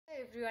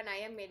everyone,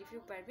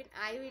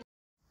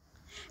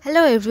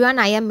 Hello everyone,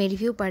 I am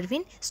Meriview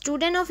Parvin,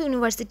 student of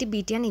University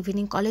B.Ed and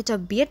Evening College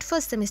of B.Ed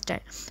first semester.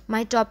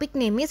 My topic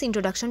name is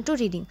Introduction to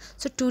Reading.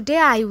 So today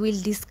I will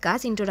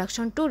discuss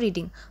Introduction to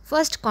Reading.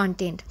 First,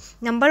 content.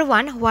 Number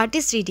 1, what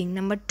is reading?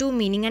 Number 2,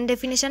 meaning and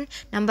definition.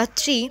 Number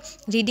 3,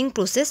 reading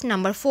process.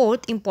 Number 4,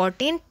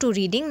 important to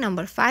reading.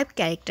 Number 5,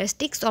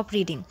 characteristics of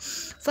reading.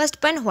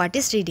 First point, what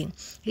is reading?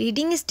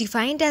 Reading is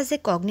defined as a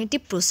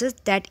cognitive process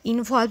that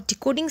involves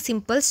decoding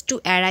symbols to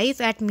arrive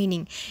at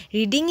meaning.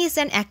 Reading is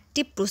an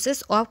active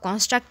process of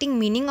constructing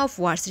meaning of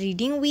words.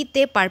 Reading with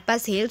a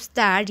purpose helps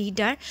the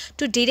reader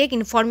to direct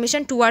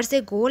information towards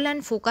a goal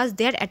and focus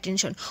their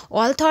attention.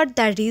 Although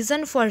the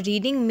reason for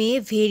reading may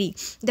vary,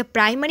 the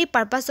primary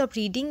purpose of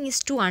reading is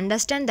to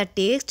understand the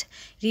text.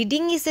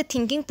 Reading is a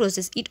thinking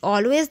process. It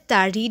allows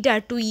the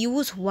reader to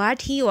use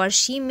what he or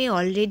she may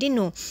already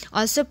know,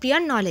 also prior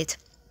knowledge.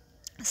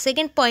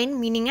 Second point,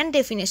 meaning and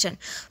definition.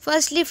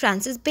 Firstly,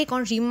 Francis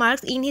Bacon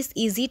remarks in his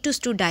Easy to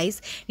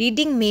Studize,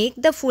 reading make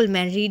the full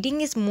man. Reading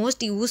is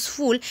most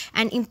useful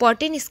and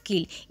important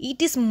skill.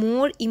 It is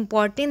more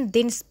important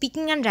than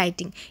speaking and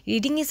writing.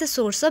 Reading is a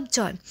source of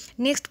joy.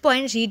 Next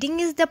point, reading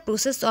is the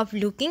process of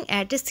looking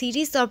at a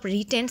series of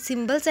written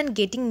symbols and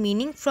getting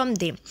meaning from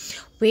them.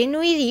 When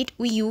we read,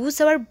 we use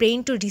our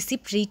brain to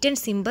receive written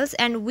symbols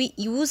and we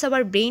use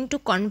our brain to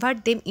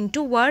convert them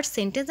into words,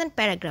 sentence and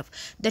paragraph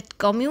that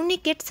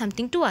communicate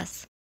something to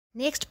us.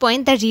 Next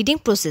point, the reading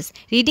process.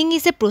 Reading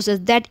is a process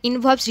that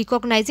involves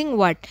recognizing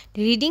words.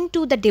 Reading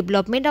to the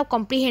development of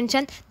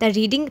comprehension. The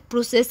reading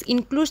process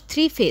includes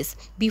 3 phases: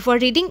 before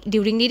reading,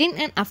 during reading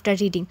and after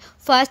reading.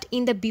 First,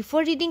 in the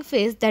before reading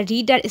phase, the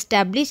reader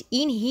establishes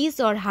in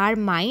his or her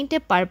mind a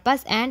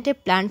purpose and a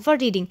plan for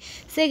reading.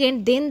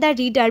 Second, then the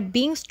reader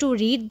begins to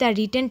read the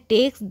written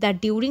text. The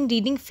during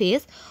reading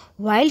phase,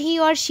 while he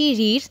or she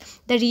reads,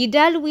 the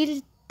reader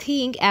will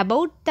think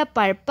about the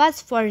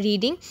purpose for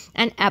reading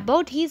and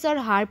about his or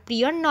her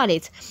prior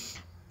knowledge.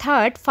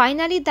 Third,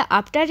 finally, the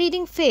after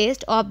reading phase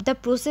of the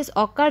process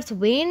occurs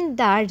when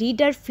the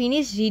reader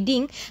finishes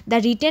reading the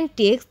written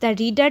text. The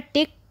reader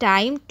takes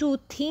time to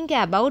think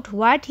about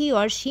what he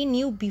or she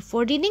knew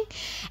before reading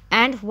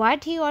and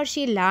what he or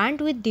she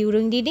learned with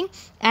during reading,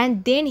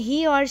 and then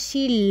he or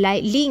she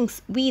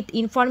links with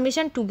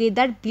information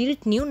together,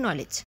 build new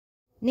knowledge.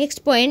 Next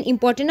point,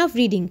 importance of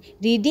reading.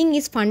 Reading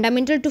is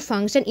fundamental to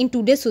function in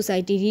today's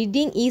society.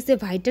 Reading is a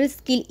vital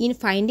skill in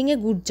finding a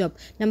good job.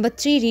 Number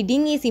 3,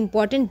 reading is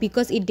important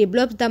because it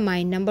develops the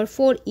mind. Number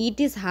 4, it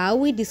is how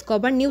we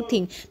discover new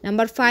things.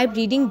 Number 5,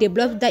 reading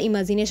develops the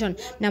imagination.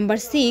 Number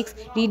 6,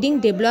 reading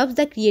develops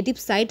the creative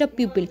side of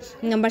people.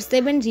 Number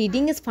 7,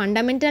 reading is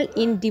fundamental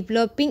in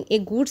developing a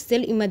good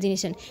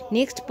self-imagination.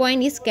 Next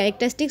point is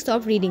characteristics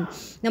of reading.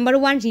 Number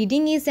 1,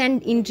 reading is an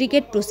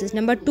intricate process.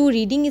 Number 2,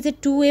 reading is a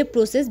two-way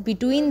process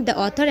between the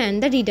author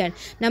and the reader.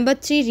 Number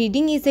 3,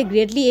 reading is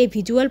greatly a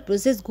visual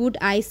process. Good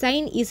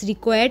eyesight is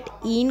required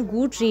in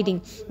good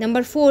reading.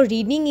 Number 4,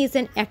 reading is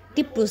an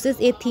active process,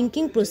 a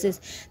thinking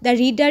process. The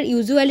reader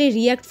usually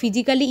reacts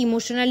physically,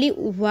 emotionally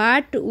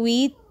what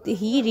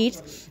he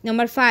reads.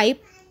 Number 5,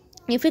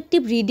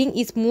 effective reading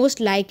is most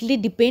likely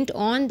depend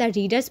on the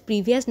reader's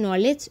previous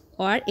knowledge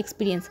or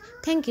experience.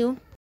 Thank you.